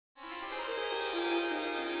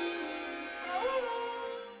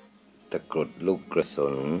Takrut Look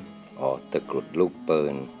Grasun or Takrut Look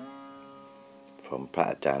Burn from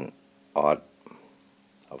Pra Ajarn Ord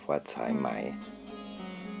of Wat Sai Mai.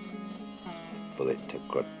 Bullet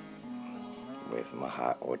Takrut with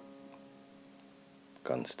Maha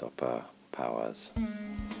gunstopper powers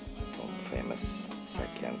from famous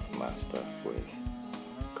second master with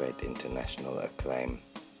great international acclaim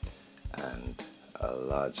and a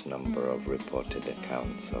large number of reported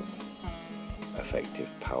accounts of effective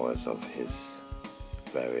powers of his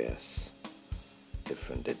various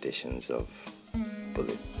different editions of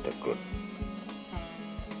Bullet Takrut.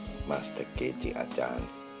 Master Keji Ajarn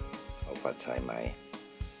of Wat Sai Mai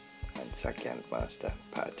and second master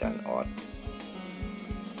Pra Ajarn Ord.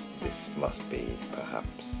 This must be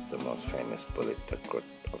perhaps the most famous Bullet Takrut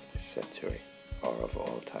of this century or of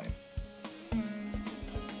all time.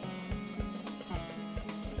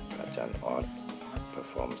 Pra Ajarn Ord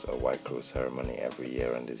performs a wiyh ceremony every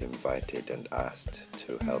year and is invited and asked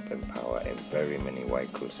to help empower in very many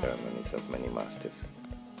wiyh ceremonies of many masters.